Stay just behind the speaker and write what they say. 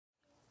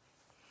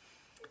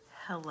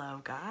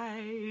Hello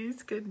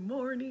guys, good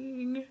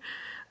morning.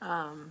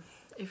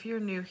 If you're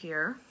new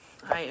here,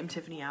 I am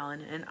Tiffany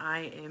Allen and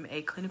I am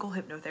a clinical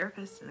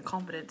hypnotherapist and a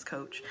confidence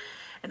coach,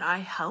 and I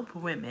help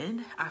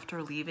women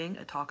after leaving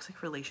a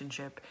toxic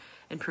relationship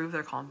improve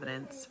their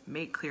confidence,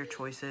 make clear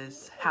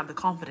choices, have the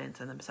confidence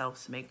in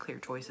themselves to make clear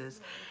choices,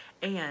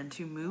 and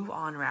to move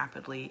on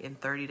rapidly in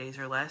 30 days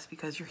or less,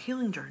 because your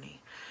healing journey,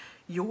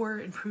 you're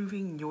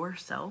improving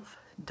yourself,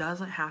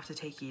 doesn't have to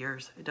take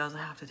years. It doesn't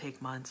have to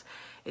take months.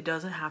 It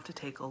doesn't have to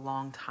take a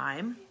long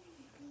time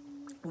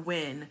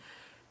when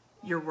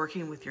you're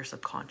working with your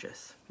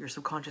subconscious. Your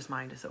subconscious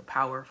mind is so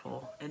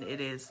powerful, and it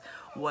is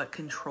what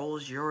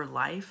controls your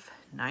life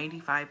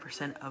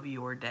 95% of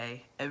your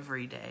day,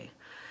 every day.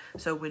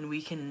 So when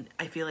we can,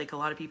 I feel like a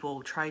lot of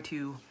people try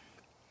to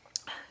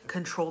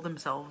control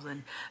themselves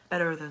and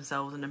better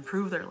themselves and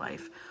improve their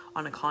life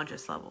on a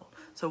conscious level.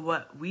 So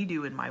what we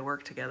do in my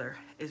work together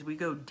is we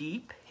go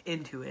deep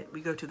into it.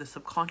 We go to the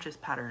subconscious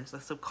patterns, the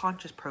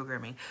subconscious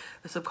programming,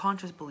 the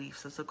subconscious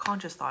beliefs, the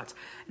subconscious thoughts,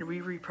 and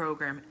we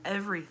reprogram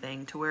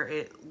everything to where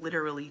it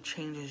literally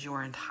changes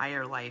your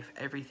entire life.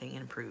 Everything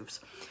improves.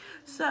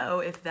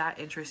 So if that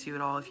interests you at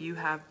all, if you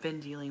have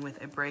been dealing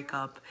with a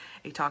breakup,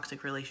 a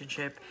toxic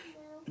relationship,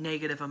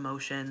 negative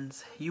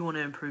emotions, you want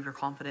to improve your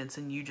confidence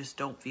and you just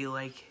don't feel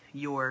like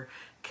you're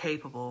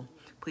capable,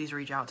 please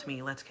reach out to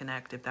me. Let's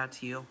connect if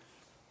that's you.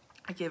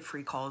 I give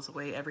free calls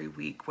away every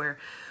week where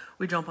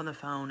we jump on the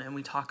phone and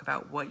we talk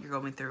about what you're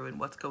going through and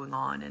what's going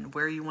on and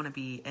where you want to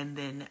be. And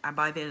then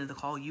by the end of the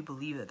call, you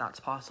believe that that's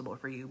possible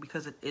for you,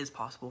 because it is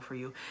possible for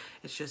you.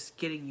 It's just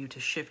getting you to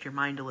shift your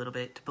mind a little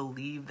bit to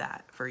believe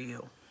that for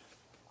you.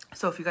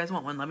 So if you guys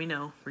want one, let me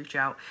know. Reach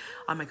out.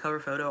 On my cover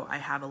photo, I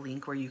have a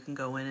link where you can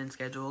go in and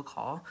schedule a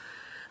call.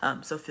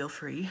 So feel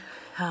free.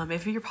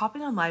 If you're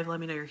popping on live,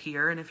 let me know you're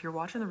here. And if you're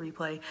watching the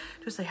replay,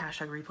 just say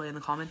hashtag replay in the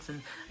comments.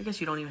 And I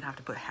guess you don't even have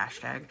to put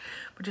hashtag,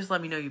 but just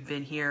let me know you've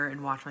been here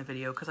and watched my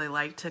video, because I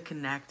like to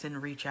connect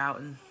and reach out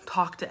and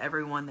talk to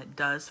everyone that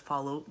does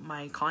follow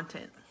my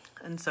content.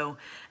 And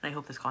I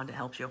hope this content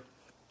helps you.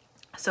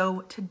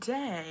 So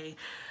today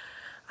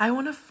I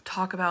want to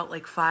talk about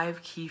like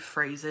 5 key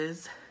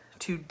phrases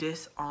to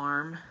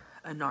disarm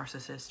a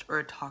narcissist or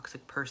a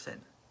toxic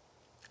person.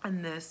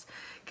 And this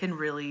can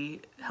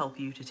really help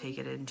you to take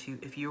it into,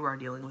 if you are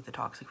dealing with a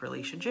toxic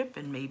relationship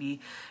and maybe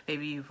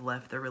you've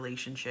left the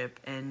relationship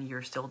and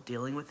you're still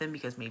dealing with them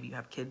because maybe you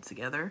have kids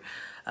together,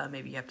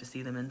 maybe you have to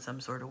see them in some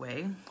sort of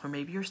way, or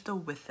maybe you're still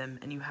with them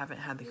and you haven't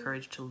had the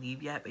courage to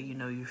leave yet, but you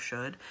know you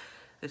should.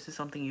 This is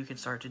something you can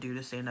start to do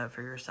to stand up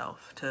for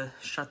yourself, to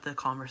shut the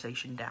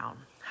conversation down.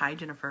 Hi,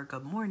 Jennifer.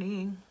 Good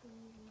morning.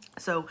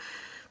 So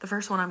the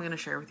first one I'm going to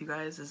share with you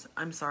guys is,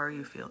 I'm sorry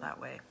you feel that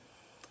way.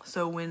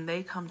 So when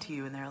they come to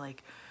you and they're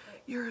like,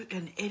 you're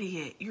an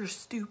idiot, you're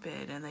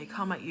stupid, and they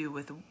come at you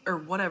with, or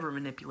whatever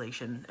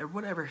manipulation or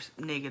whatever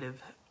negative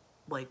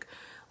like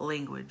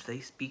language they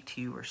speak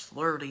to you or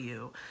slur to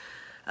you,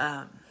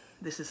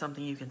 this is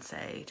something you can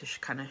say to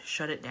kind of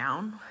shut it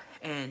down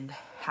and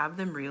have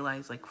them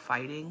realize like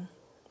fighting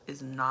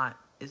is not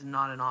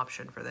an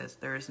option for this.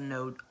 There is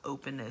no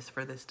openness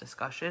for this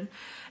discussion,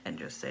 and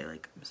just say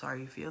like, I'm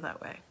sorry you feel that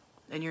way.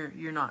 And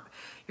you're not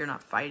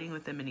fighting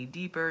with them any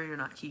deeper. You're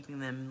not keeping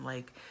them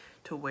like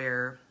to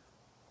where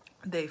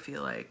they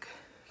feel like,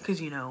 because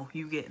you know,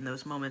 you get in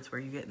those moments where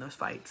you get in those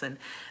fights and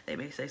they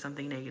may say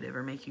something negative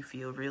or make you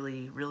feel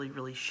really, really,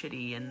 really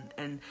shitty,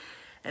 and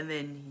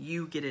then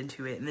you get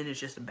into it, and then it's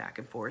just a back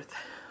and forth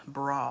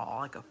brawl,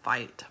 like a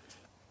fight.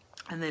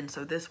 And then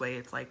so this way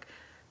it's like,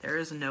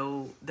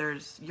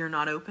 you're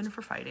not open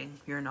for fighting.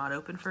 You're not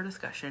open for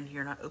discussion.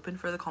 You're not open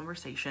for the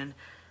conversation.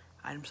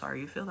 I'm sorry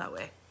you feel that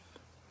way.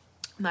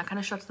 And that kind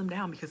of shuts them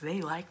down because they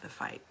like the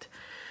fight.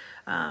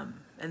 And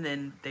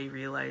then they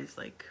realize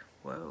like,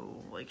 whoa,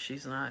 like she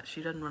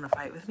doesn't want to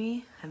fight with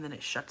me. And then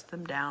it shuts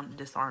them down,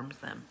 disarms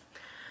them.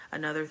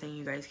 Another thing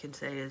you guys can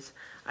say is,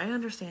 I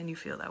understand you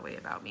feel that way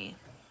about me.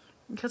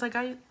 Because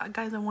guys,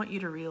 I want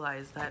you to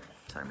realize that,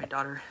 sorry, my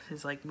daughter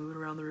is like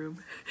moving around the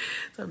room.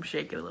 So I'm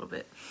shaking a little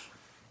bit.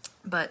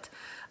 But,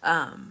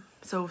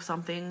 so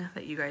something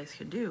that you guys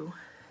can do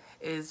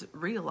is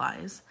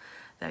realize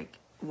that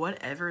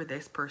whatever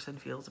this person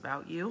feels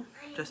about you,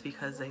 just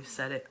because they've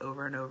said it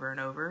over and over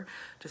and over,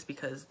 just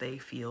because they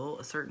feel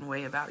a certain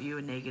way about you,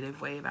 a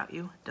negative way about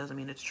you, doesn't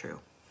mean it's true.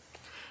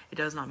 It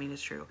does not mean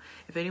it's true.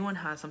 If anyone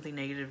has something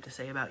negative to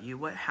say about you,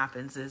 what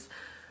happens is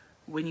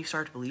when you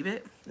start to believe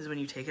it is when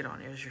you take it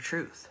on as your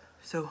truth.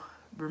 So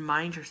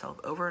remind yourself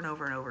over and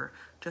over and over,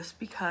 just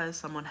because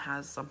someone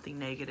has something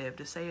negative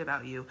to say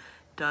about you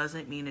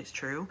doesn't mean it's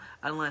true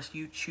unless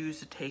you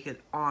choose to take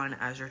it on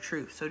as your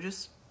truth. So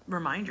just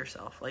remind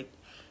yourself, like,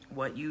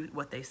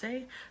 what they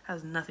say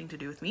has nothing to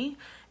do with me.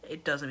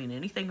 It doesn't mean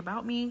anything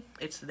about me.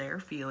 It's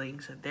their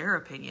feelings, their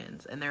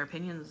opinions, and their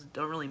opinions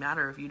don't really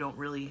matter if you don't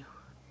really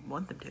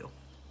want them to.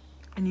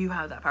 And you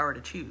have that power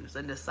to choose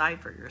and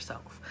decide for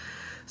yourself.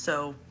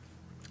 So,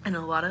 and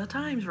a lot of the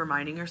times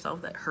reminding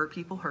yourself that hurt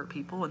people,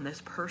 and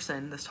this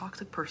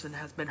toxic person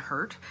has been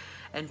hurt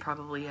and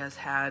probably has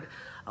had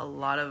a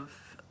lot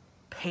of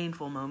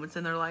painful moments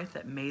in their life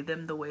that made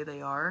them the way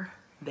they are,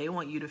 they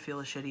want you to feel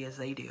as shitty as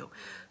they do.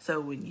 So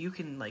when you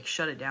can like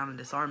shut it down and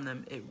disarm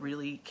them, it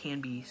really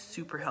can be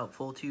super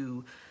helpful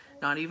to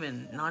not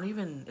even,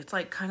 it's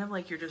like kind of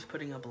like you're just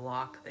putting a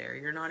block there.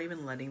 You're not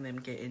even letting them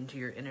get into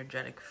your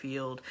energetic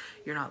field.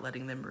 You're not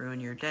letting them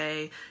ruin your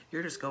day.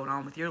 You're just going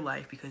on with your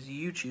life because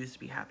you choose to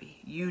be happy.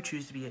 You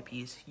choose to be at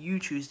peace. You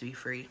choose to be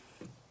free.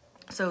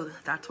 So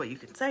that's what you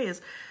can say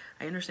is,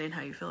 I understand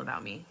how you feel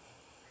about me.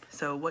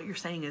 So what you're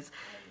saying is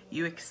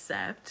you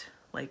accept,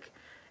 like,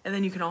 and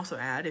then you can also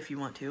add if you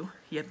want to,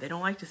 yep, they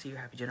don't like to see you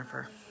happy,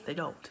 Jennifer. They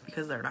don't,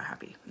 because they're not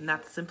happy. And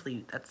that's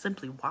simply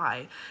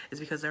why, is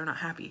because they're not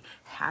happy.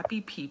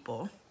 Happy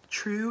people,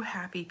 true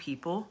happy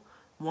people,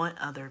 want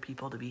other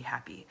people to be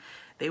happy.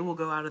 They will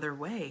go out of their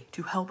way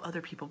to help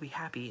other people be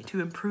happy,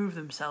 to improve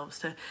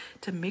themselves,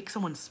 to make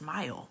someone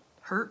smile.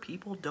 Hurt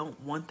people don't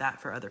want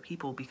that for other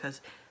people because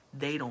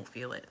they don't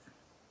feel it.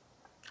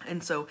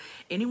 And so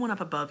anyone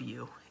up above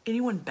you,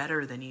 anyone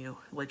better than you,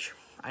 which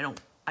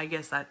I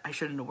guess that I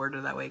shouldn't have worded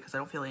it that way because I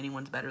don't feel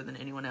anyone's better than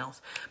anyone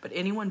else. But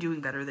anyone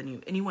doing better than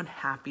you, anyone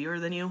happier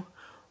than you,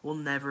 will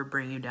never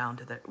bring you down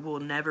will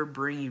never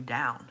bring you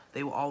down.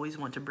 They will always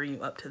want to bring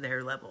you up to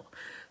their level.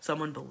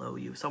 Someone below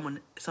you, someone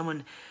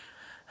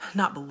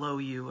not below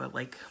you,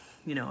 like,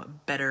 you know,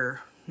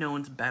 better. No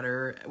one's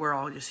better. We're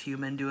all just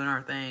human doing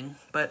our thing.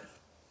 But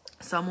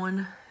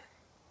someone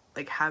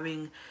like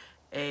having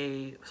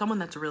someone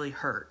that's really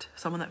hurt,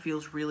 someone that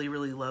feels really,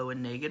 really low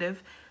and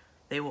negative,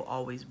 they will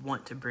always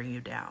want to bring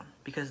you down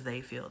because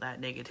they feel that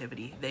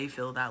negativity. They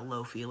feel that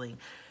low feeling.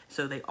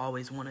 So they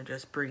always want to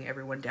just bring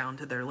everyone down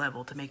to their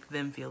level to make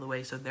them feel the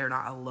way so they're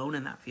not alone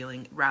in that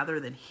feeling, rather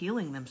than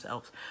healing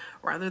themselves,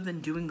 rather than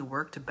doing the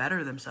work to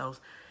better themselves.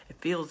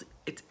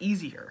 It's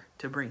easier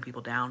to bring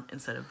people down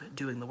instead of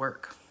doing the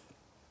work.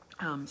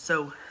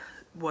 So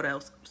what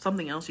else?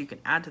 Something else you can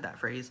add to that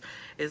phrase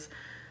is,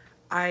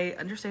 I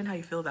understand how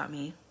you feel about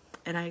me,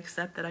 and I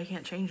accept that I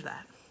can't change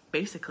that.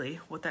 Basically,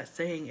 what that's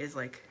saying is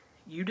like,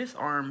 you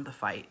disarm the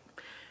fight.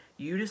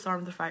 You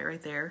disarm the fight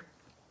right there.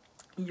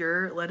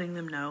 You're letting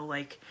them know,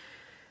 like,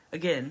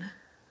 again,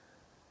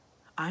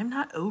 I'm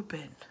not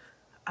open.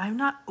 I'm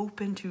not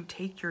open to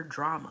take your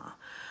drama.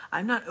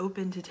 I'm not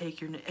open to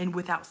take your, and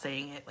without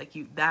saying it, like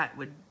that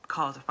would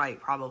cause a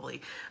fight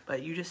probably.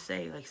 But you just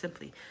say, like,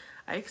 simply,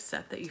 I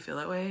accept that you feel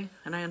that way,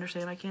 and I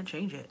understand I can't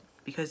change it.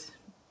 Because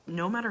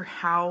no matter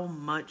how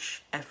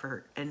much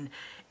effort and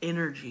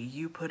energy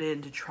you put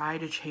in to try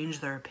to change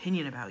their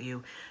opinion about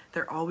you,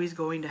 they're always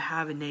going to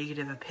have a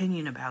negative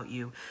opinion about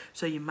you.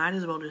 So you might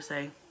as well just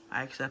say,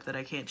 I accept that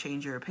I can't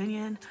change your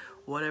opinion,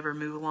 whatever,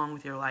 move along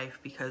with your life.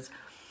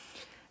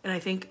 And I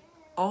think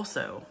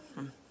also,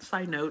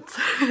 side notes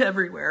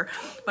everywhere,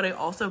 but I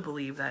also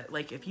believe that,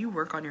 like, if you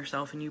work on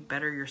yourself and you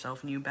better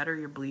yourself and you better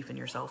your belief in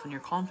yourself and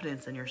your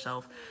confidence in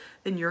yourself,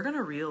 then you're going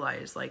to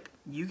realize, like,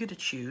 you get to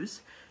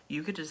choose.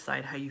 You get to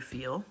decide how you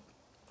feel.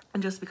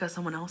 And just because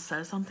someone else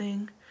says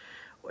something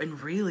and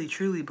really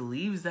truly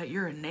believes that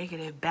you're a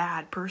negative,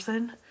 bad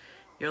person,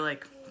 you're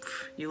like,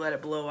 you let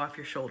it blow off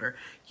your shoulder.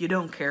 You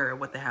don't care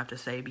what they have to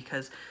say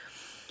because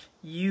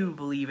you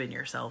believe in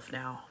yourself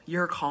now.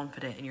 You're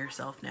confident in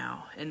yourself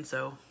now. And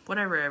so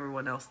whatever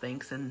everyone else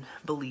thinks and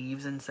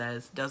believes and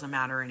says doesn't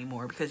matter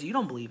anymore because you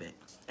don't believe it.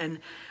 And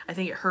I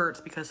think it hurts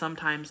because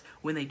sometimes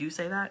when they do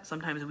say that,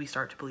 sometimes we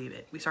start to believe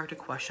it. We start to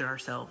question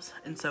ourselves.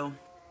 And so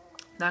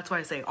that's why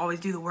I say always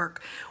do the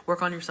work.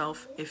 Work on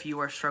yourself if you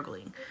are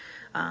struggling.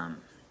 And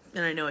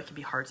I know it can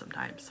be hard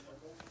sometimes.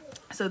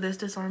 So this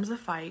disarms the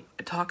fight.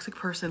 A toxic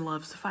person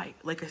loves to fight.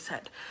 Like I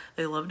said,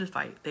 they love to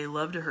fight. They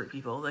love to hurt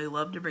people. They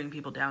love to bring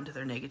people down to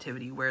their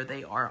negativity where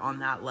they are on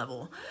that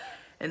level.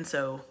 And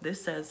so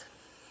this says,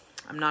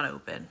 I'm not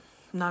open.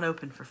 I'm not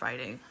open for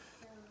fighting.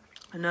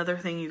 Another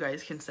thing you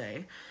guys can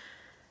say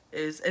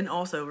is, and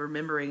also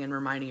remembering and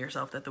reminding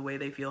yourself that the way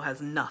they feel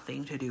has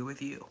nothing to do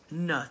with you.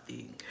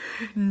 Nothing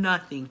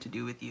to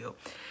do with you.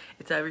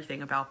 It's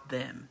everything about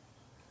them.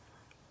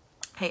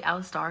 Hey,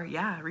 Alistar,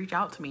 yeah, reach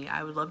out to me.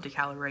 I would love to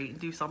calibrate and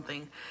do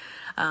something.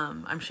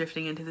 I'm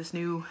shifting into this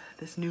new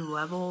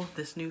level,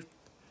 this new,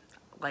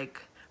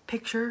 like,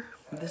 picture,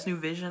 this new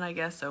vision, I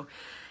guess. So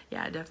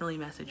yeah, definitely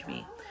message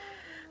me.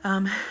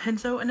 And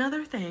so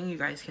another thing you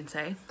guys can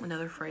say,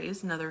 another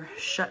phrase, another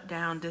shut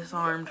down,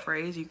 disarmed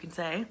phrase you can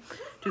say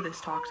to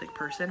this toxic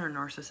person or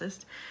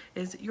narcissist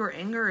is, your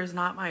anger is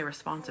not my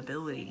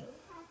responsibility.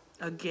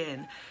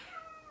 Again,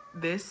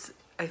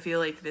 I feel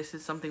like this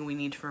is something we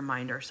need to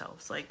remind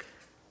ourselves. Like,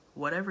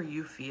 whatever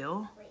you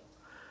feel,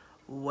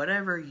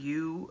 whatever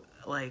you,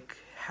 like,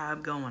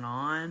 have going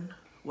on,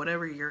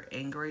 whatever you're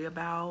angry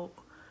about,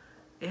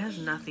 it has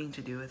nothing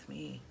to do with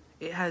me.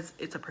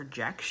 It's a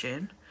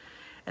projection.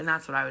 And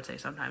that's what I would say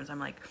sometimes. I'm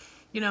like,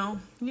 you know,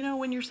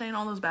 when you're saying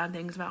all those bad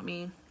things about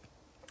me,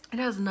 it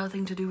has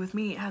nothing to do with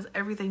me. It has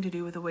everything to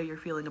do with the way you're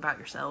feeling about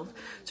yourself.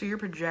 So you're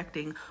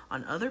projecting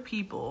on other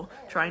people,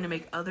 trying to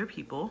make other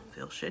people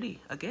feel shitty.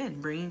 Again,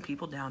 bringing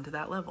people down to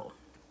that level.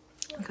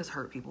 Because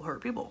hurt people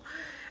hurt people.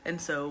 And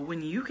so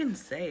when you can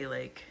say,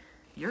 like,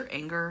 your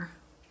anger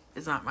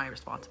is not my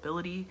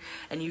responsibility.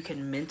 And you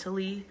can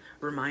mentally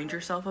remind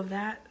yourself of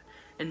that,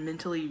 and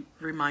mentally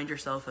remind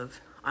yourself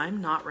of,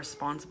 I'm not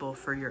responsible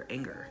for your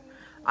anger.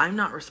 I'm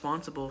not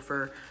responsible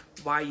for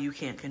why you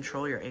can't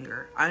control your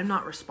anger. I'm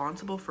not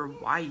responsible for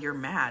why you're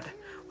mad.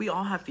 We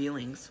all have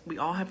feelings. We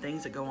all have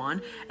things that go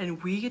on,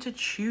 and we get to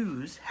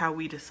choose how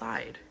we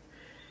decide.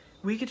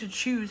 We get to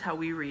choose how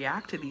we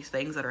react to these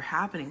things that are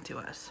happening to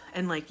us.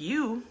 And like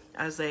you,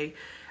 as a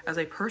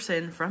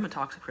person from a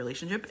toxic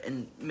relationship,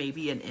 and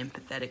maybe an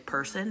empathetic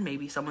person,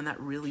 maybe someone that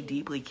really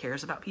deeply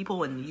cares about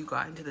people, and you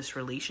got into this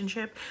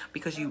relationship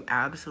because you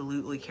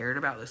absolutely cared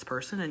about this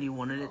person and you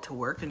wanted it to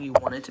work and you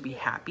wanted to be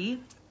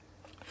happy.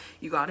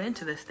 You got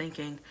into this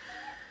thinking,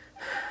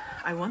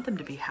 I want them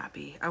to be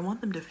happy. I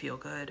want them to feel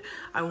good.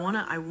 I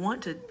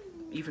want to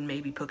even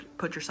maybe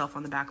put yourself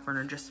on the back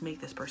burner just to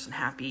make this person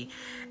happy.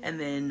 And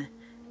then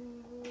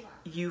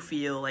you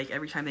feel like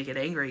every time they get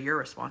angry, you're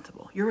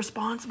responsible. You're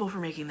responsible for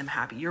making them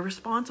happy. You're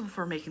responsible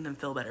for making them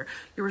feel better.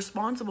 You're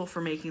responsible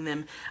for making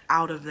them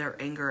out of their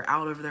anger,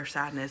 out of their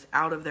sadness,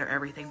 out of their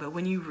everything. But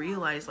when you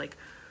realize, like,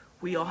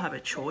 we all have a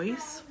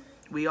choice,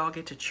 we all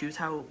get to choose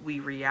how we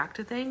react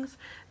to things,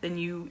 then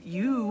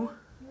you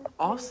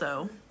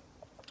also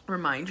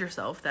remind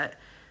yourself that,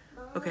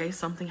 okay,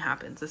 something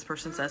happens. This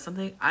person says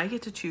something. I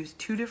get to choose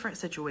two different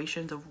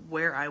situations of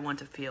where I want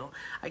to feel.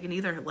 I can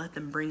either let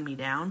them bring me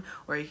down,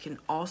 or I can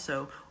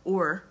also,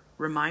 or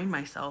remind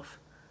myself,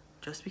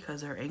 just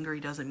because they're angry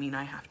doesn't mean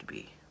I have to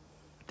be.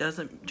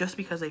 Just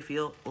because they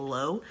feel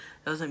low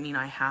doesn't mean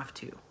I have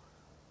to.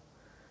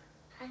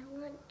 I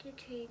want to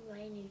trade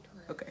my new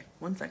clothes. Okay,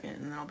 1 second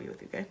and then I'll be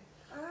with you, okay?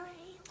 Alright.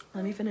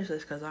 Let me finish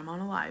this because I'm on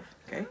a live,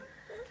 okay?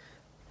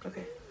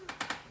 Okay.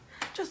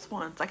 Just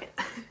 1 second.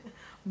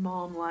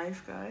 Mom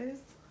life, guys.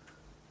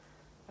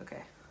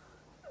 Okay.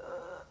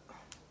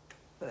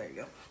 There you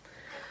go.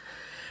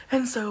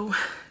 And so,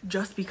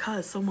 just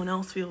because someone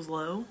else feels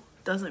low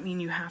doesn't mean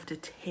you have to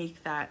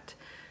take that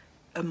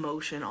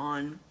emotion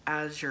on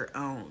as your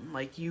own.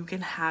 Like, you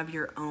can have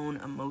your own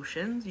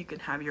emotions, you can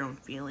have your own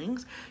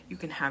feelings, you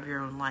can have your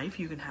own life,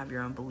 you can have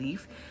your own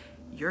belief.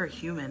 You're a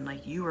human.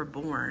 Like, you were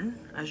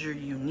born as your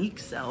unique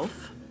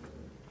self,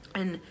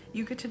 and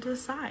you get to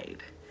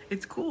decide.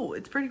 It's cool.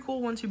 It's pretty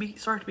cool once you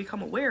start to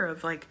become aware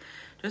of, like,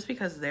 just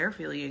because they're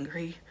feeling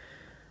angry,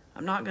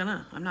 I'm not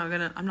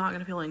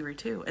gonna feel angry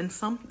too. And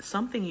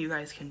something you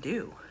guys can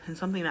do, and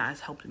something that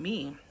has helped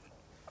me,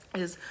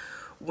 is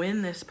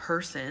when this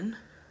person,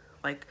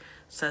 like,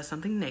 says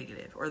something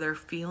negative, or they're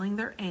feeling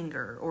their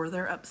anger, or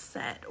they're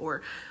upset,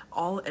 or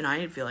all, and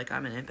I feel like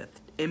I'm an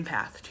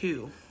empath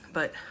too,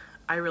 but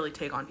I really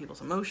take on people's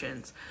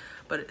emotions.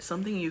 But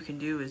something you can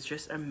do is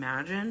just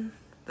imagine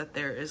that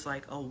there is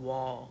like a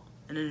wall,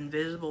 an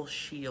invisible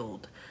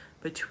shield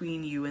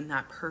between you and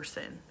that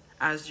person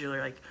as you're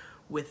like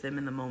with them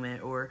in the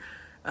moment, or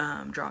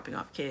dropping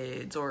off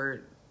kids, or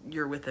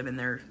you're with them and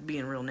they're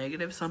being real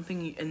negative,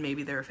 something, and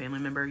maybe they're a family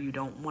member you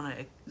don't want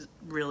to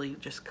really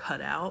just cut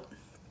out.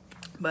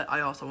 But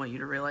I also want you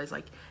to realize,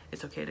 like,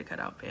 it's okay to cut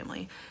out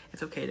family.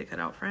 It's okay to cut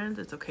out friends.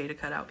 It's okay to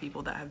cut out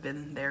people that have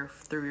been there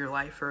through your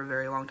life for a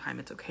very long time.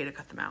 It's okay to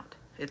cut them out.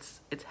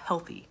 It's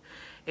healthy.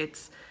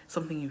 It's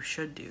something you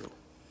should do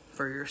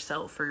for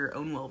yourself, for your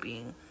own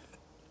well-being.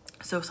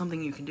 So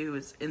something you can do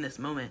is, in this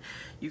moment,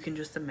 you can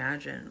just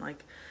imagine,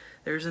 like,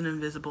 there's an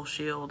invisible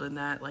shield, and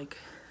that, like,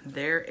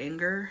 their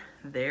anger,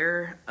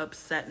 their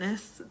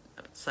upsetness,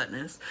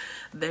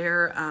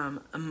 their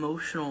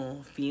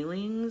emotional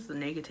feelings, the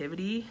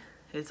negativity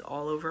is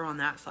all over on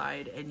that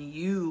side, and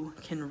you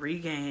can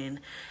regain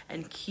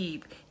and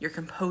keep your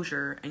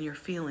composure and your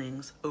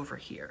feelings over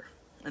here.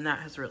 And that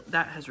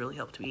has really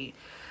helped me.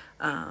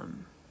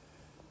 I'm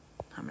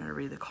gonna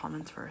read the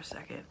comments for a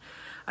second.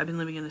 I've been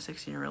living in a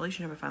 16-year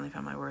relationship. I finally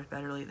found my worth.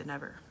 Better late than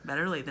never.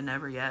 Better late than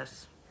never.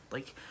 Yes.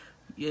 Like,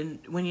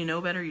 when you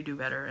know better, you do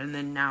better. And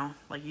then now,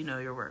 like, you know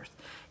your worth.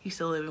 He's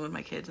still living with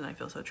my kids, and I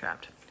feel so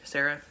trapped.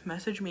 Sarah,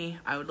 message me.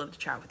 I would love to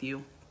chat with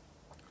you.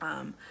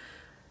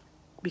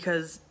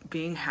 Because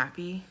being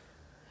happy,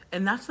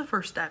 and that's the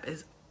first step,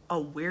 is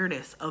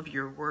awareness of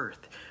your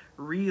worth.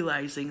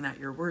 Realizing that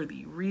you're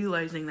worthy.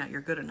 Realizing that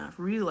you're good enough.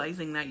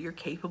 Realizing that you're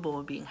capable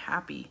of being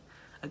happy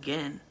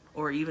again,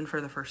 or even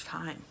for the first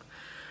time.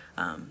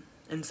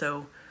 And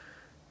so,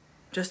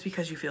 just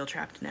because you feel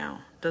trapped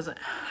now doesn't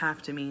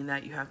have to mean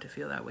that you have to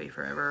feel that way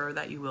forever, or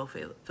that you will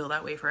feel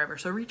that way forever.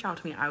 So reach out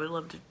to me. I would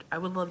love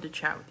to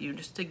chat with you,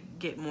 just to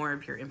get more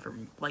of your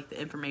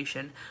the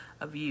information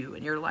of you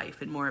and your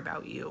life, and more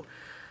about you.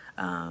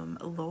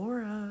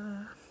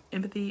 Laura,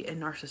 empathy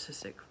and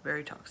narcissistic,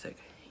 very toxic.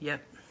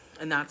 Yep.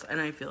 And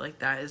I feel like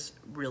that is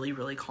really,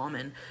 really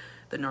common.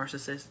 The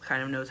narcissist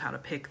kind of knows how to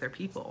pick their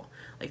people.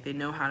 Like, they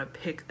know how to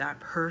pick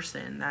that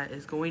person that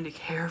is going to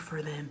care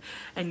for them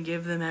and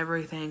give them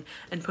everything,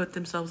 and put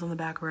themselves on the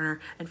back burner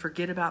and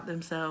forget about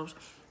themselves,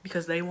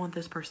 because they want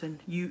this person,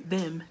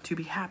 them, to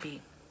be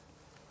happy.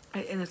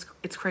 And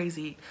it's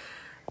crazy.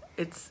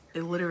 It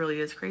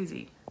literally is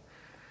crazy.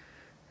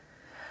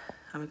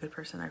 I'm a good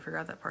person. I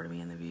forgot that part of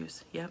me in the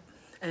views. Yep.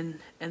 And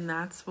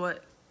that's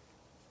what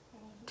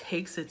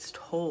takes its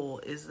toll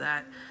is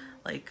that,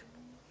 like,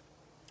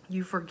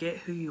 you forget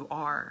who you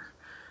are.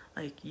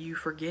 Like, you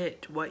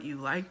forget what you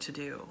like to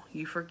do.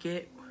 You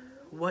forget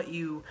what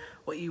you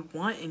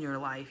want in your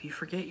life. You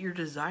forget your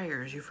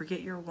desires. You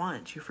forget your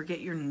wants. You forget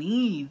your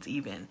needs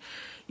even.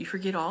 You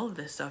forget all of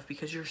this stuff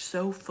because you're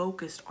so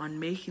focused on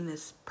making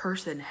this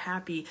person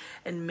happy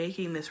and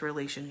making this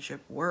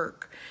relationship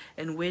work.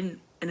 And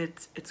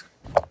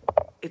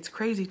it's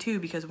crazy too,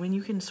 because when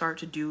you can start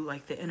to do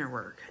like the inner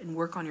work and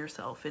work on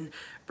yourself and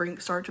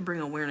start to bring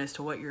awareness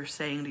to what you're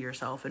saying to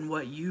yourself and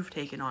what you've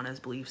taken on as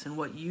beliefs and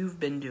what you've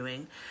been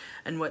doing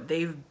and what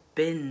they've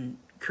been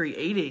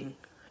creating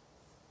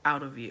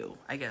out of you,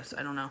 I guess,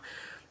 I don't know,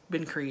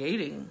 been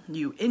creating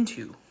you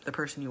into the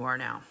person you are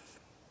now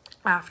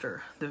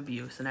after the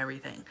abuse and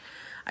everything.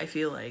 I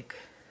feel like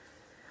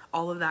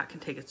all of that can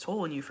take its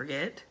toll when you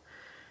forget.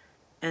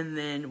 And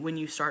then when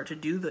you start to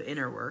do the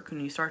inner work,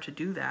 when you start to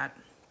do that,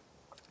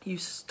 you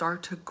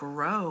start to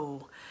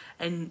grow.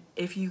 And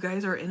if you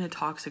guys are in a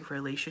toxic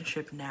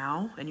relationship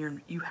now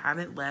and you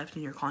haven't left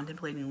and you're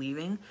contemplating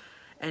leaving,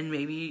 and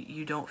maybe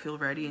you don't feel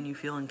ready and you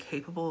feel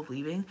incapable of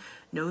leaving,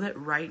 know that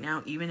right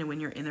now, even when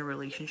you're in a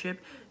relationship,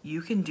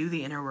 you can do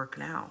the inner work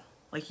now.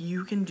 Like,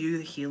 you can do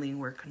the healing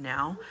work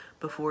now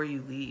before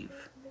you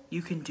leave.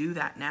 You can do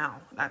that now.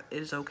 That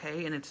is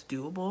okay and it's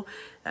doable.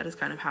 That is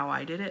kind of how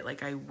I did it.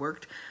 Like, I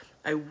worked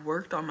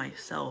on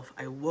myself.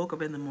 I woke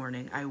up in the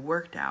morning. I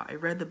worked out. I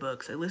read the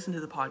books. I listened to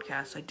the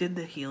podcasts. I did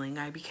the healing.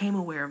 I became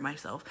aware of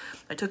myself.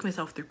 I took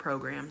myself through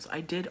programs.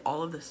 I did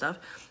all of this stuff.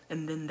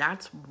 And then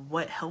that's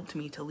what helped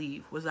me to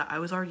leave, was that I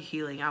was already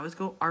healing. I was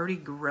already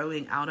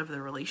growing out of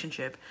the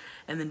relationship.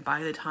 And then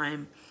by the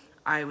time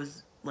I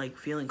was like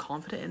feeling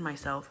confident in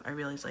myself, I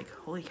realized, like,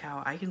 holy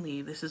cow, I can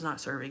leave. This is not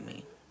serving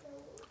me.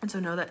 And so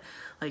know that,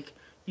 like,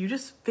 you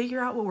just figure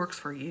out what works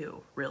for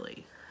you,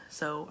 really.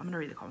 So I'm going to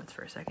read the comments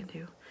for a second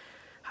too.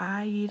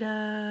 Hi,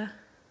 Ida.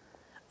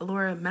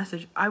 Laura,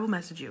 I will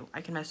message you. I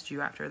can message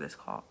you after this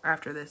call,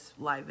 after this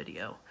live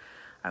video.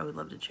 I would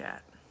love to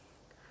chat.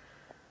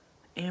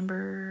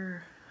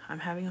 Amber, I'm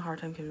having a hard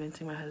time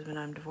convincing my husband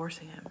I'm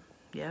divorcing him.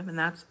 Yeah,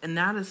 and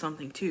that is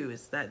something too,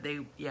 is that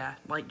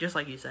just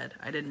like you said,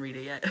 I didn't read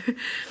it yet.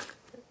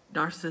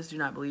 Narcissists do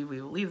not believe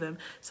we will leave them.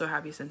 So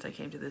happy since I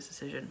came to this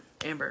decision.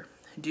 Amber,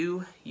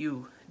 do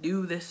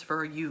this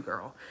for you,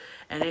 girl.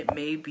 And it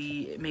may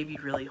be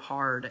really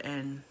hard,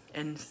 and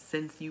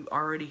since you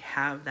already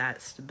have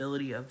that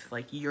stability of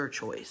like your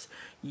choice,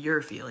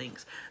 your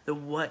feelings,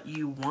 what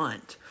you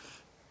want,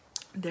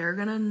 they're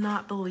gonna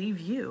not believe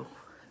you.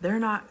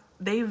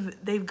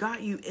 They've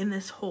got you in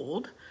this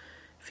hold,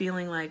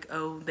 feeling like,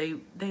 oh,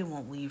 they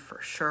won't leave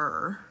for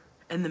sure.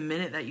 And the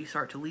minute that you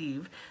start to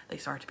leave, they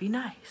start to be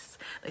nice.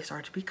 They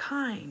start to be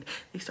kind.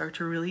 They start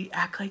to really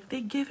act like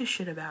they give a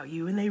shit about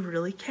you and they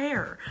really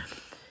care.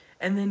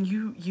 And then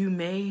you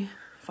may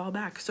fall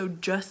back. So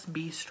just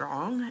be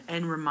strong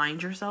and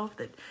remind yourself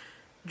that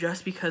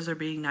just because they're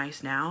being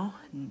nice now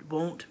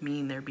won't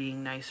mean they'll be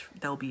nice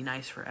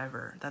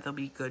forever, that they'll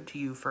be good to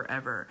you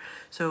forever.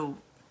 So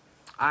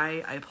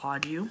I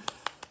applaud you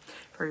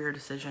for your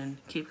decision.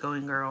 Keep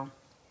going, girl.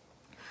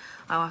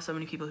 I lost so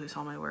many people who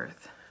saw my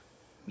worth.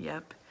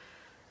 Yep.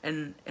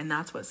 And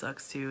that's what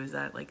sucks too, is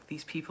that like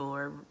these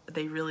people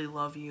they really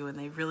love you and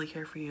they really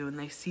care for you and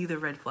they see the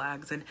red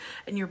flags and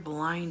you're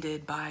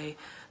blinded by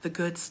the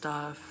good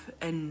stuff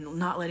and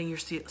not letting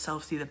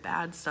yourself see the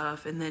bad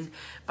stuff. And then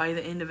by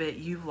the end of it,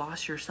 you've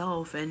lost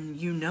yourself and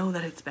you know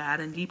that it's bad,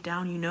 and deep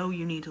down you know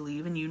you need to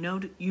leave, and you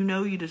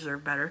know you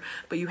deserve better,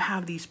 but you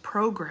have these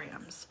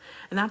programs.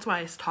 And that's why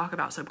I talk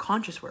about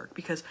subconscious work,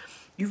 because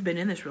you've been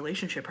in this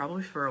relationship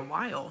probably for a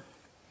while,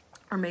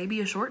 or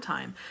maybe a short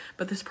time,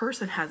 but this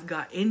person has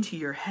got into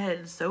your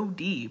head so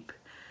deep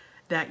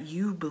that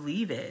you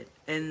believe it,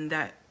 and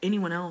that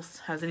anyone else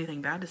has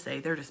anything bad to say,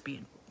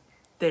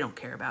 they don't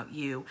care about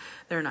you.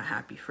 They're not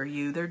happy for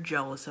you. They're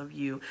jealous of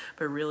you,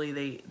 but really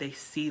they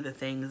see the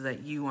things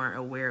that you aren't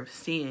aware of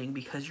seeing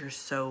because you're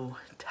so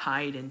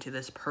tied into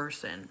this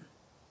person.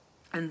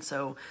 And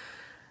so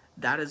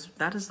that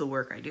is the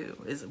work I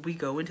do, is we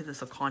go into the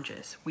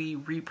subconscious. We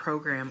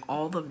reprogram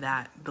all of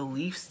that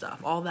belief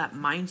stuff, all that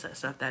mindset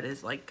stuff that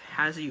is like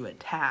has you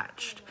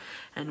attached,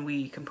 and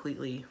we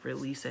completely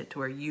release it to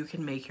where you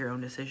can make your own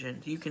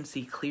decisions. You can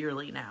see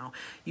clearly now.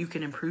 You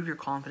can improve your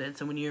confidence,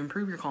 and when you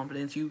improve your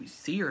confidence, you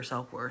see your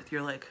self-worth.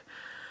 You're like,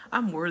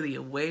 I'm worthy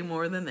of way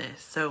more than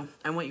this. So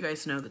I want you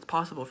guys to know that's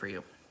possible for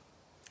you.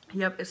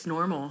 Yep, it's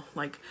normal.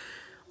 Like,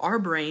 our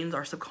brains,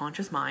 our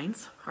subconscious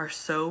minds are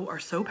so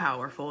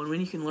powerful. And when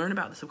you can learn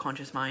about the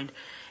subconscious mind,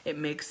 it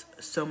makes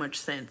so much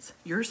sense.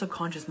 Your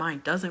subconscious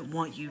mind doesn't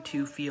want you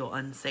to feel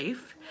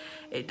unsafe.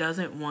 It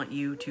doesn't want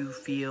you to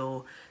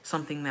feel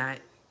something that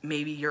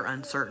maybe you're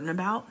uncertain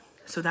about.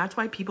 So that's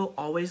why people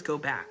always go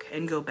back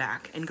and go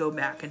back and go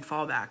back and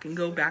fall back and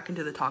go back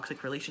into the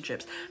toxic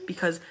relationships,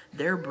 because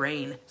their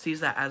brain sees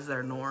that as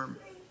their norm.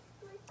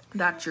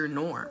 That's your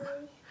norm.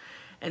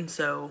 And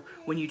so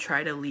when you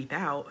try to leap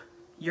out,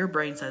 your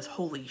brain says,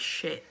 holy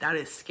shit, that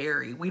is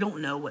scary. We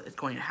don't know what is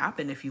going to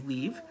happen if you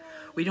leave.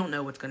 We don't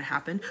know what's going to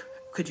happen.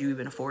 Could you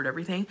even afford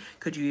everything?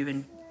 Could you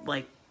even,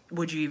 like,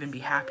 would you even be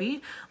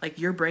happy? Like,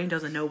 your brain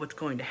doesn't know what's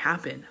going to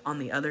happen on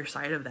the other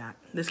side of that.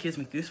 This gives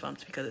me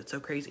goosebumps because it's so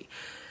crazy.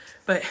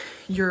 But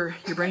your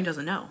brain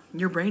doesn't know.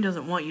 Your brain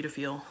doesn't want you to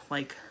feel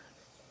like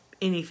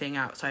anything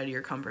outside of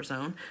your comfort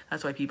zone.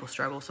 That's why people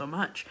struggle so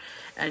much.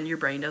 And your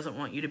brain doesn't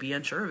want you to be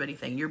unsure of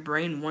anything. Your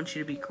brain wants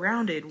you to be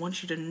grounded,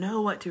 wants you to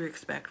know what to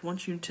expect,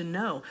 wants you to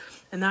know.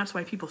 And that's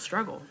why people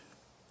struggle,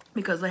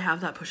 because they have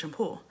that push and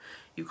pull.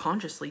 You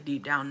consciously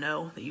deep down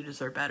know that you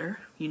deserve better.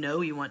 You know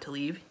you want to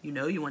leave. You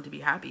know you want to be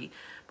happy.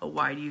 But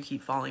why do you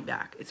keep falling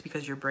back? It's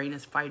because your brain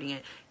is fighting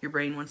it. Your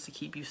brain wants to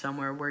keep you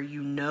somewhere where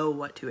you know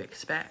what to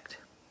expect,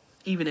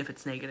 even if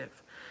it's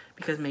negative.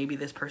 Because maybe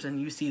this person,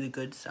 you see the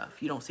good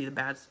stuff. You don't see the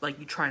bad, like,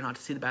 you try not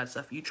to see the bad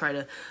stuff. You try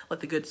to let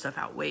the good stuff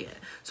outweigh it.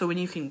 So when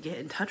you can get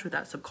in touch with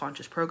that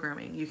subconscious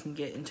programming, you can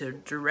get into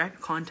direct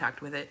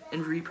contact with it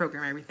and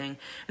reprogram everything.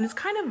 And it's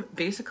kind of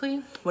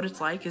basically what it's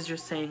like is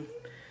just saying,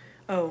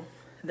 oh,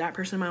 that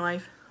person in my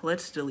life,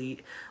 let's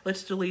delete.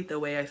 Let's delete the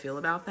way I feel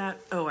about that.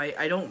 Oh,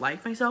 I don't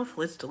like myself.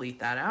 Let's delete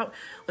that out.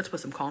 Let's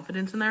put some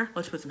confidence in there.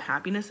 Let's put some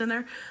happiness in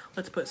there.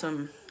 Let's put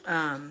some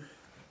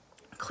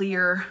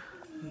clear,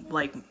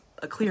 like,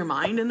 a clear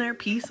mind in there,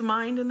 peace of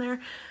mind in there.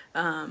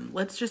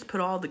 Let's just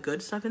put all the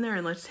good stuff in there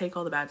and let's take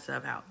all the bad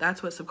stuff out.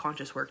 That's what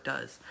subconscious work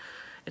does.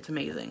 It's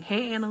amazing.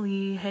 Hey,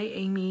 Annalie. Hey,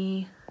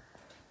 Amy.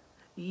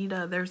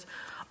 Ida, there's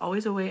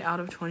always a way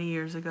out of 20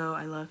 years ago.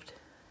 I left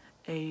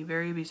a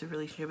very abusive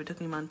relationship. It took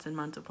me months and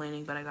months of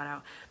planning, but I got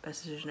out.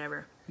 Best decision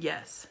ever.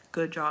 Yes.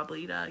 Good job,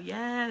 Lita.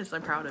 Yes.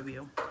 I'm proud of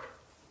you.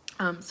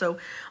 So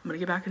I'm going to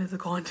get back into the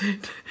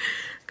content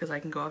because I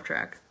can go off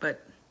track.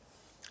 But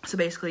so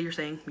basically you're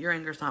saying your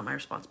anger is not my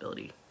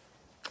responsibility.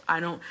 I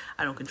don't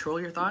control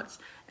your thoughts,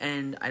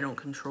 and I don't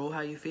control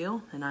how you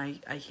feel, and I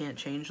can't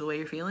change the way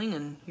you're feeling,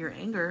 and your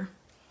anger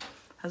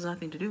has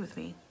nothing to do with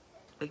me.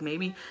 Like,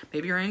 maybe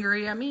you're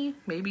angry at me.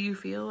 Maybe you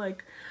feel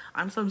like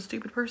I'm some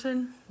stupid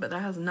person, but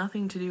that has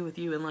nothing to do with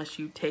you unless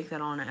you take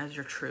that on as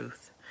your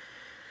truth.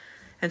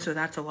 And so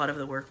that's a lot of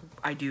the work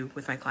I do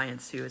with my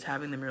clients too, is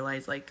having them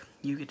realize, like,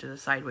 you get to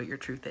decide what your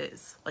truth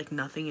is. Like,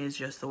 nothing is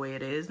just the way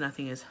it is.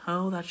 Nothing is,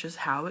 oh, that's just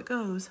how it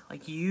goes.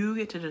 Like, you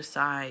get to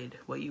decide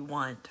what you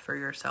want for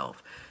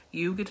yourself.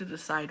 You get to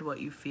decide what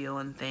you feel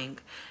and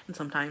think. And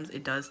sometimes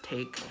it does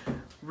take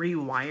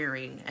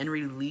rewiring and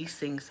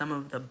releasing some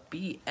of the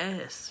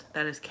BS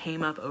that has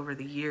came up over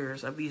the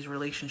years of these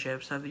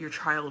relationships, of your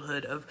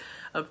childhood,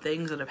 of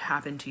things that have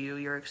happened to you,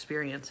 your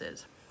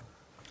experiences.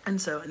 And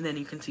then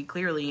you can see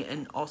clearly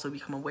and also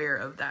become aware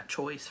of that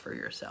choice for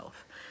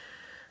yourself.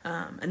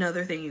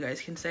 Another thing you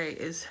guys can say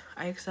is,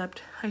 I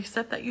accept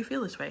that you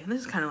feel this way. And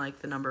this is kind of like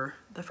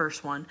the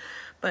first one,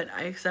 but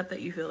I accept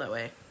that you feel that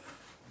way.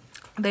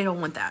 They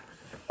don't want that.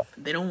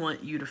 They don't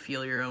want you to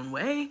feel your own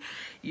way.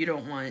 You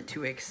don't want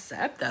to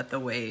accept that the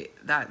way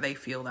that they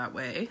feel that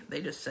way.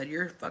 They just said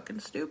you're fucking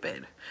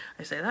stupid.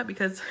 I say that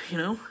because,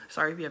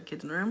 sorry if you have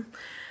kids in the room.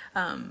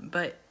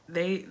 But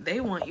they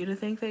want you to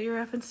think that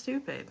you're effing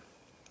stupid.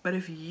 But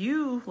if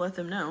you let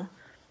them know,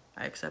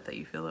 I accept that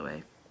you feel that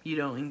way. You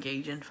don't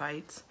engage in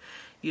fights.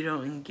 You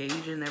don't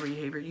engage in their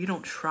behavior. You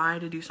don't try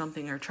to do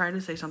something or try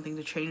to say something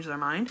to change their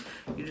mind.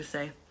 You just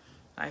say,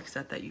 I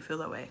accept that you feel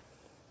that way.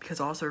 Because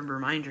also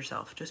remind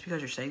yourself, just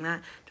because you're saying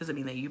that doesn't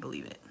mean that you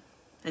believe it.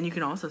 And you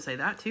can also say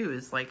that too,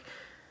 is like,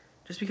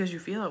 just because you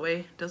feel that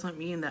way doesn't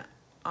mean that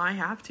I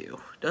have to.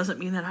 Doesn't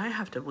mean that I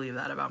have to believe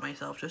that about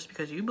myself just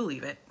because you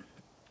believe it.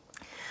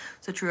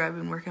 So true, I've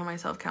been working on my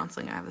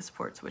self-counseling. I have the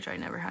supports, which I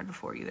never had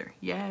before either.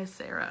 Yes,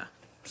 Sarah.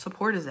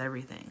 Support is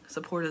everything.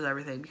 Support is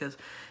everything, because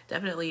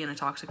definitely in a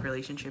toxic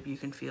relationship, you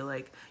can feel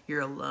like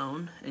you're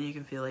alone, and you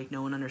can feel like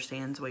no one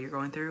understands what you're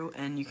going through,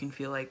 and you can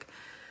feel like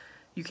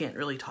you can't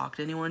really talk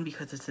to anyone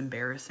because it's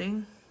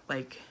embarrassing.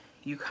 Like,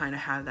 you kind of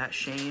have that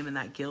shame and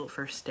that guilt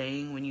for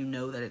staying when you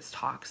know that it's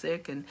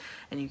toxic, and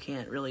you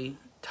can't really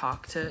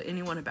talk to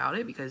anyone about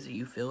it because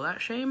you feel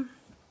that shame.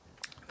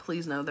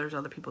 Please know there's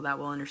other people that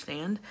will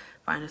understand.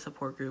 Find a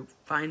support group,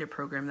 find a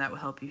program that will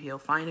help you heal,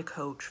 find a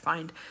coach,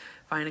 find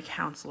a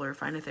counselor,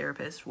 find a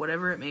therapist,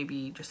 whatever it may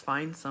be. Just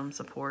find some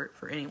support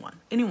for any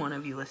one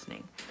of you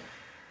listening.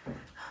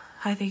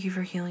 Hi, thank you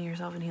for healing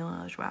yourself and healing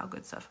others. Wow,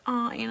 good stuff.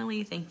 Aw,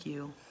 Annalie, thank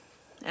you.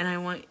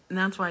 And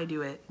that's why I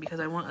do it, because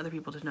I want other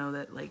people to know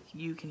that, like,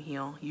 you can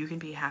heal, you can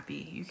be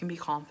happy, you can be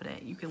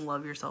confident, you can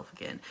love yourself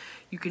again,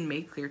 you can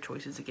make clear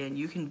choices again,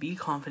 you can be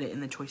confident in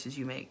the choices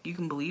you make, you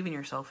can believe in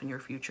yourself and your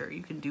future,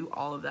 you can do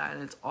all of that,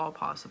 and it's all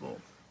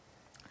possible.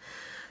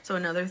 So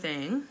another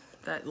thing,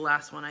 that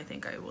last one I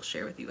think I will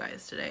share with you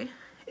guys today,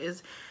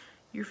 is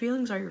your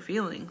feelings are your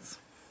feelings.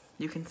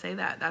 You can say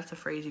that. That's a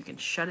phrase. You can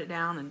shut it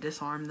down and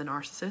disarm the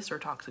narcissist or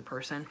toxic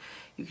person.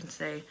 You can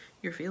say,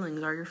 your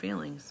feelings are your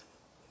feelings.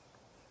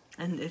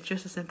 And it's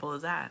just as simple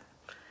as that.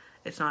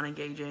 It's not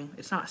engaging.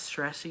 It's not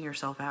stressing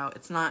yourself out.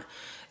 It's not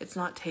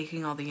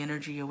taking all the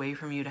energy away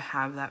from you to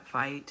have that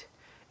fight.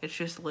 It's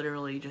just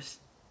literally just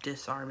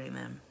disarming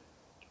them.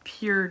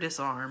 Pure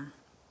disarm.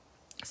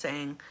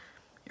 Saying,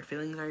 your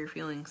feelings are your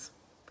feelings.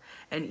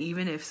 And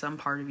even if some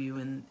part of you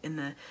in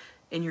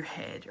in your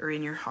head or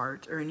in your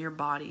heart or in your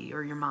body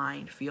or your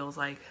mind feels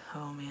like,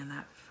 oh man,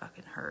 that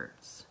fucking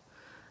hurts.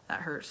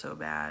 That hurts so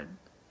bad.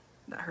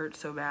 That hurts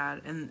so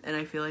bad. And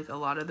I feel like a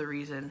lot of the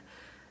reason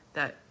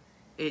that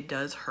it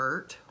does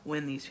hurt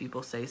when these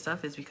people say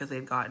stuff is because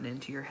they've gotten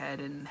into your head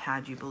and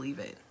had you believe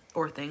it.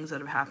 Or things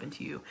that have happened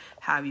to you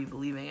have you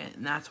believing it,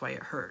 and that's why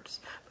it hurts.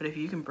 But if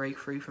you can break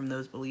free from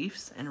those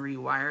beliefs and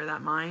rewire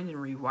that mind and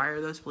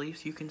rewire those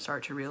beliefs, you can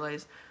start to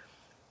realize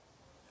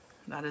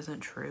that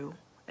isn't true.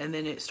 And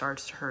then it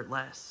starts to hurt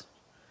less.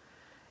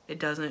 It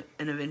doesn't,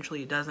 and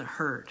eventually it doesn't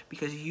hurt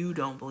because you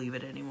don't believe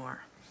it anymore.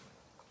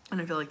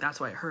 And I feel like that's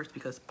why it hurts,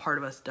 because part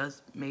of us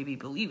does maybe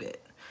believe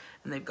it,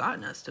 and they've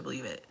gotten us to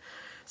believe it.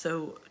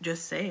 So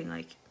just saying,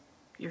 like,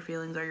 your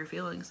feelings are your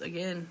feelings,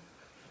 again,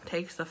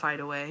 takes the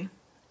fight away.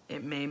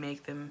 It may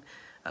make them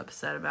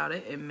upset about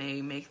it. It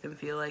may make them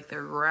feel like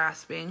they're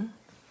grasping,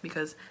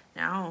 because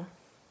now,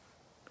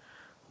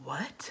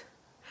 what?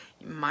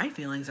 My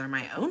feelings are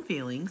my own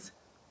feelings.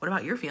 What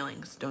about your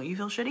feelings? Don't you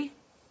feel shitty?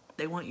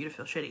 They want you to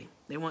feel shitty.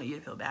 They want you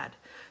to feel bad.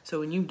 So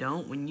when you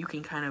don't, when you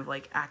can kind of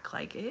like act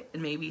like it,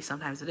 and maybe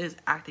sometimes it is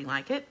acting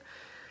like it,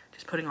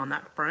 just putting on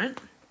that front,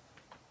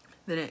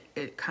 then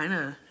it kind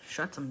of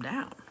shuts them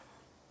down.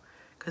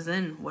 Because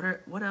then what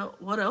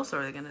else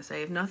are they going to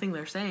say? If nothing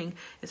they're saying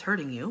is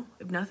hurting you,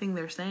 if nothing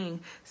they're saying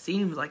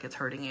seems like it's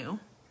hurting you,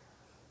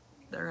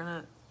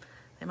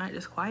 they might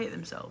just quiet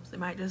themselves. They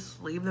might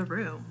just leave the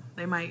room.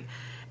 They might,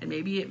 and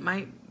maybe it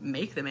might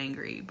make them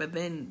angry, but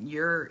then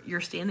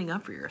you're standing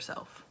up for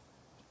yourself.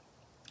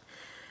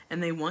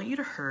 And they want you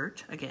to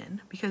hurt,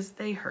 again, because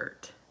they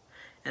hurt.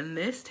 And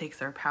this takes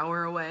their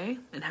power away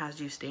and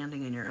has you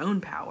standing in your own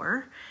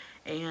power.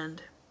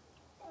 And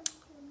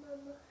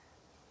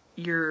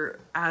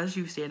as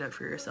you stand up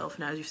for yourself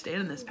and as you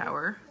stand in this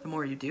power, the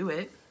more you do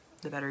it,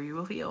 the better you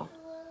will feel.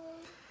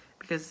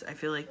 Because I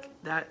feel like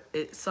that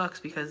it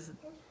sucks, because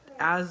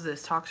as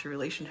this toxic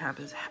relationship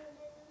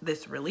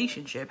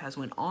has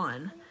went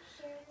on,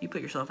 you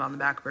put yourself on the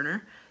back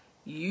burner.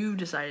 You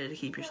decided to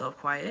keep yourself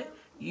quiet.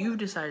 You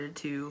decided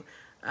to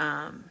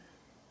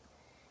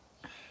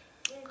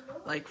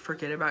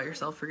forget about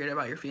yourself, forget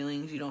about your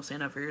feelings. You don't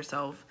stand up for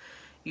yourself.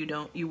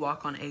 You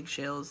walk on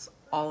eggshells,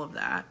 all of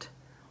that.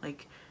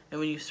 And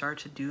when you start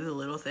to do the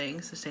little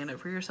things to stand up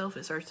for yourself,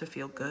 it starts to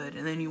feel good.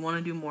 And then you want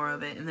to do more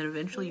of it. And then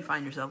eventually you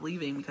find yourself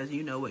leaving because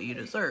you know what you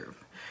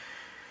deserve.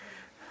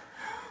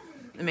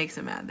 It makes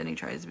him mad. Then he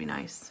tries to be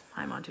nice.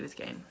 I'm onto his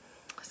game.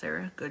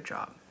 Sarah, good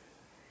job.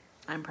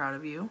 I'm proud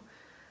of you.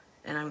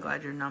 And I'm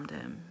glad you're numb to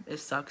him. It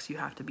sucks you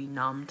have to be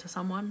numb to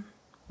someone.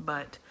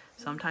 But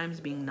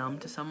sometimes being numb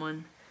to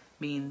someone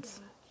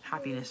means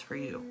happiness for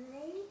you.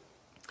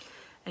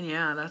 And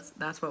yeah,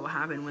 that's what will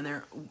happen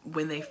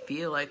when they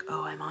feel like,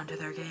 oh, I'm onto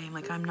their game.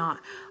 Like I'm not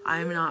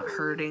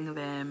hurting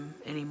them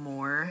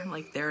anymore.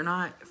 Like they're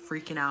not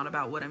freaking out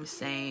about what I'm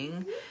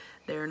saying.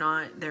 They're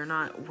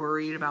not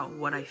worried about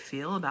what I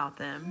feel about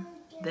them.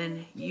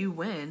 Then you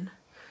win.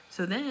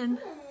 So then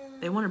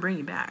they want to bring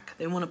you back.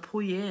 They want to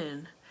pull you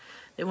in.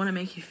 They want to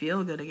make you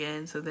feel good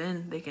again. So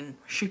then they can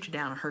shoot you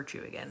down and hurt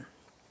you again.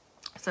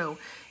 So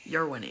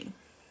you're winning.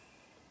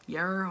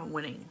 You're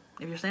winning.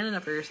 If you're standing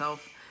up for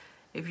yourself,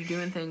 if you're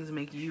doing things that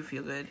make you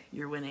feel good,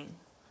 you're winning.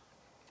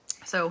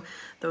 So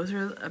those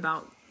are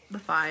about the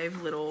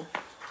 5 little,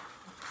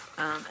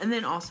 and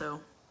then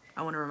also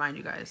I want to remind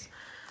you guys,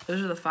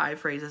 those are the 5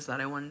 phrases that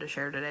I wanted to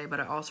share today. But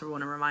I also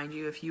want to remind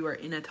you, if you are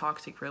in a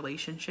toxic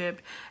relationship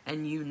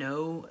and you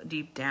know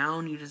deep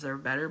down you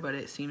deserve better, but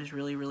it seems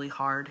really, really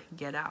hard,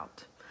 get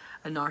out.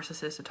 A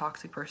narcissist, a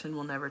toxic person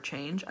will never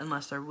change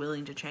unless they're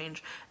willing to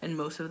change. And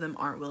most of them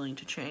aren't willing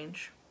to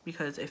change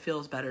because it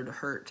feels better to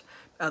hurt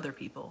other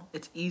people.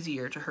 It's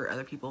easier to hurt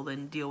other people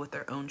than deal with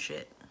their own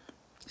shit.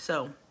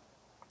 So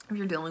if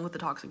you're dealing with a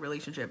toxic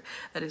relationship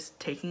that is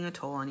taking a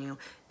toll on you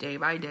day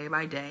by day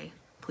by day,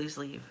 please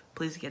leave.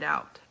 Please get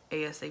out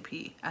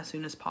ASAP as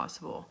soon as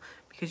possible,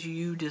 because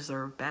you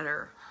deserve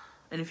better.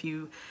 And if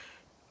you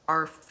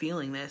are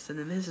feeling this and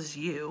then this is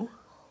you,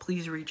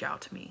 please reach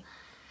out to me.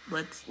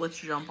 Let's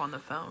jump on the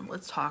phone.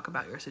 Let's talk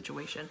about your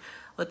situation.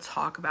 Let's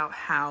talk about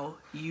how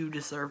you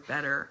deserve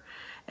better.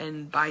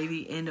 And by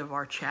the end of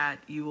our chat,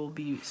 you will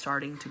be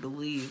starting to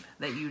believe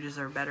that you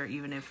deserve better,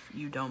 even if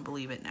you don't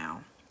believe it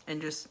now.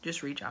 And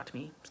just reach out to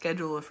me.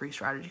 Schedule a free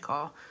strategy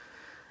call.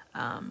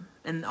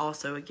 And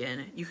also,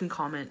 again, you can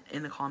comment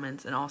in the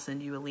comments and I'll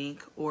send you a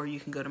link, or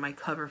you can go to my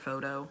cover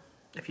photo.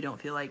 If you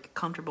don't feel like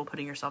comfortable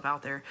putting yourself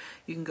out there,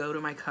 you can go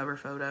to my cover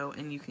photo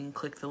and you can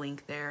click the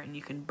link there and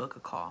you can book a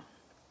call.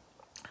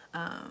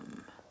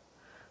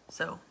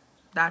 So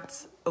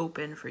that's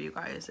open for you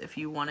guys if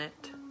you want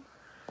it.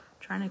 I'm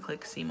trying to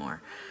click see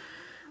more.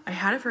 I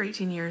had it for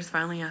 18 years,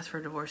 finally asked for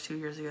a divorce 2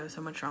 years ago,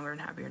 so much stronger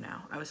and happier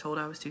now. I was told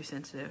I was too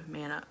sensitive.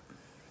 Man up.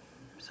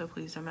 So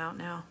pleased I'm out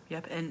now.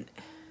 Yep, and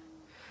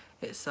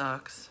it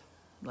sucks.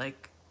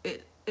 Like,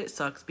 it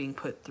sucks being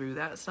put through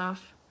that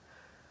stuff.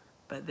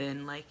 But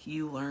then, like,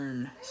 you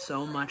learn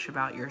so much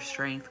about your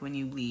strength when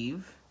you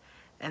leave.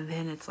 And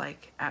then it's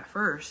like, at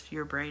first,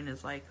 your brain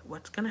is like,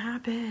 what's going to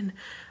happen?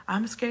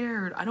 I'm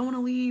scared. I don't want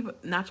to leave.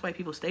 And that's why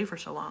people stay for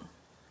so long.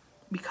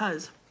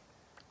 Because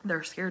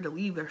they're scared to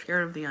leave. They're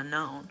scared of the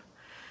unknown.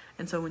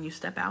 And so when you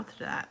step out to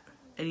that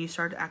and you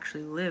start to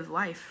actually live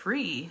life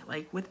free,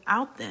 like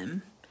without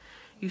them,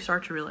 you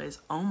start to realize,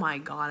 oh my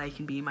God, I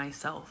can be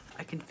myself.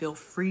 I can feel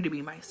free to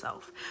be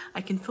myself.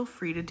 I can feel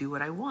free to do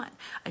what I want.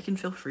 I can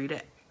feel free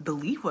to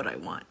believe what I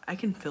want. I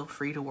can feel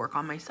free to work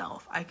on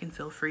myself. I can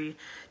feel free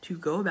to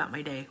go about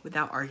my day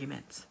without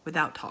arguments,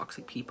 without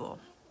toxic people.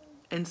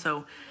 And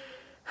so,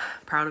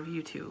 proud of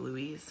you too,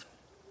 Louise.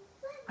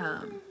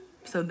 And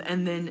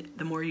then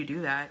the more you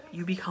do that,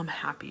 you become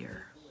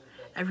happier.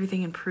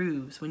 Everything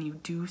improves when you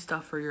do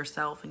stuff for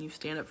yourself and you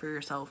stand up for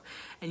yourself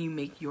and you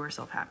make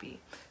yourself happy.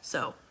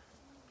 So,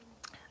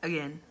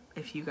 again,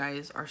 if you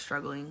guys are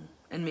struggling,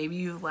 and maybe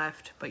you've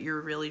left, but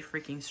you're really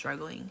freaking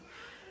struggling,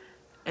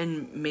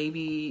 and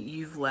maybe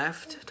you've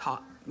left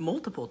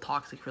multiple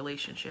toxic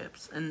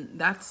relationships, and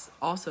that's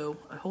also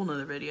a whole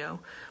nother video,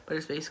 but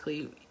it's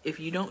basically, if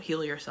you don't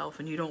heal yourself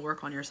and you don't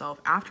work on yourself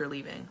after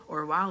leaving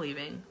or while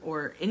leaving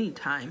or any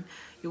time,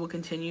 you will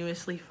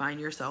continuously find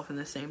yourself in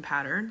the same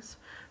patterns,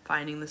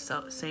 finding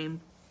the same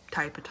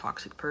type of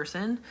toxic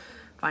person,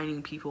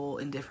 finding people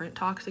in different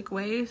toxic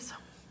ways,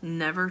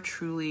 never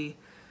truly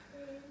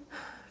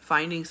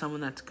finding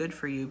someone that's good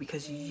for you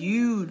because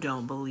you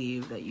don't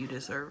believe that you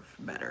deserve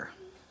better.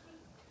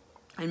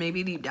 And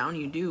maybe deep down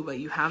you do, but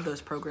you have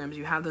those programs,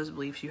 you have those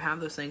beliefs, you have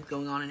those things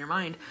going on in your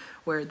mind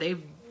where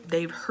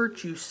they've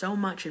hurt you so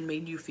much and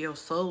made you feel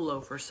so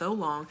low for so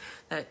long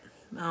that,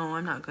 oh,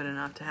 I'm not good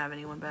enough to have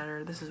anyone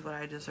better. This is what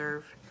I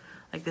deserve.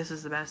 Like, this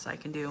is the best I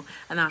can do.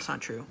 And that's not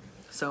true.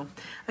 So,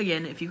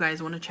 again, if you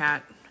guys want to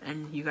chat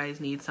and you guys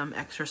need some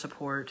extra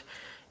support,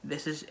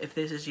 if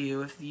this is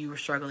you, if you were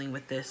struggling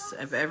with this,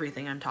 of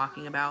everything I'm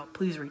talking about,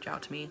 please reach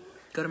out to me.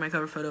 Go to my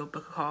cover photo,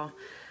 book a call.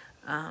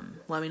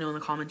 Let me know in the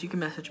comments. You can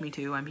message me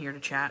too. I'm here to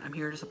chat. I'm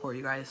here to support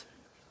you guys.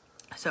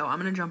 So I'm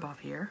going to jump off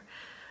here,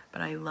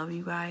 but I love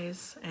you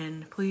guys.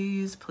 And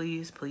please,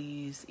 please,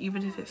 please,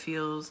 even if it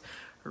feels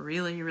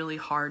really, really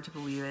hard to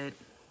believe it,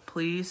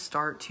 please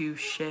start to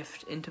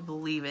shift into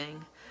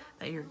believing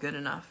that you're good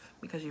enough,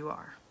 because you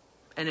are.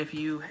 And if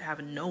you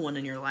have no one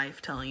in your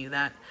life telling you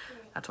that,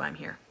 that's why I'm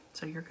here.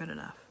 So you're good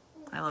enough.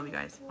 I love you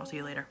guys. I'll see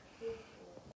you later.